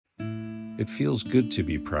It feels good to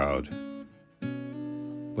be proud.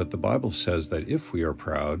 But the Bible says that if we are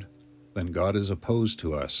proud, then God is opposed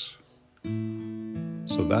to us.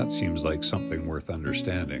 So that seems like something worth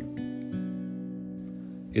understanding.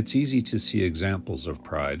 It's easy to see examples of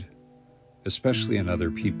pride, especially in other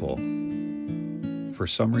people. For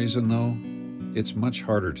some reason, though, it's much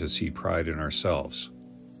harder to see pride in ourselves.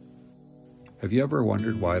 Have you ever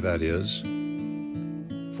wondered why that is?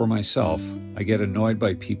 For myself, I get annoyed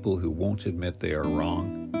by people who won't admit they are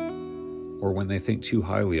wrong, or when they think too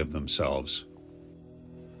highly of themselves.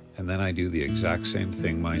 And then I do the exact same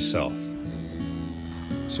thing myself.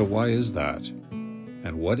 So why is that?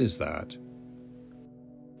 And what is that?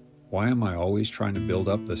 Why am I always trying to build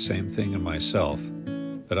up the same thing in myself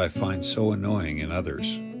that I find so annoying in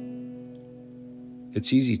others?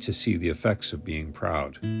 It's easy to see the effects of being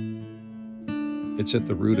proud. It's at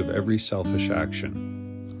the root of every selfish action.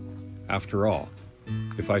 After all,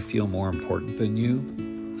 if I feel more important than you,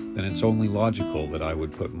 then it's only logical that I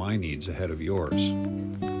would put my needs ahead of yours.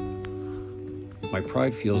 My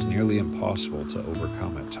pride feels nearly impossible to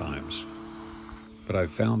overcome at times, but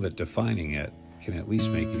I've found that defining it can at least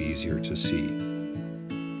make it easier to see.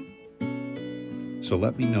 So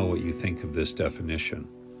let me know what you think of this definition.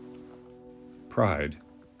 Pride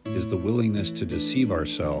is the willingness to deceive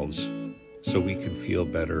ourselves so we can feel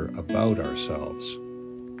better about ourselves.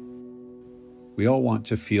 We all want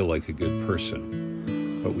to feel like a good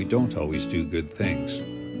person, but we don't always do good things.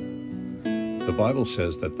 The Bible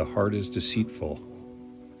says that the heart is deceitful,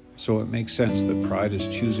 so it makes sense that pride is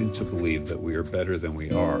choosing to believe that we are better than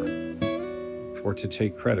we are, or to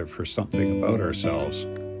take credit for something about ourselves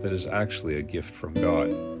that is actually a gift from God.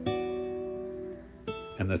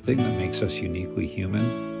 And the thing that makes us uniquely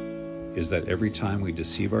human is that every time we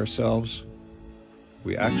deceive ourselves,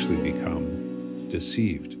 we actually become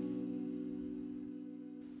deceived.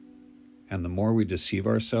 And the more we deceive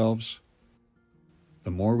ourselves,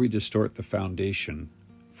 the more we distort the foundation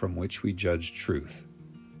from which we judge truth.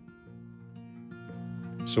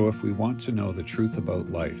 So if we want to know the truth about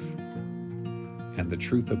life and the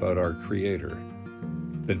truth about our Creator,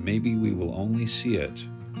 then maybe we will only see it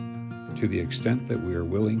to the extent that we are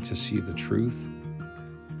willing to see the truth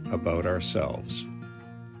about ourselves.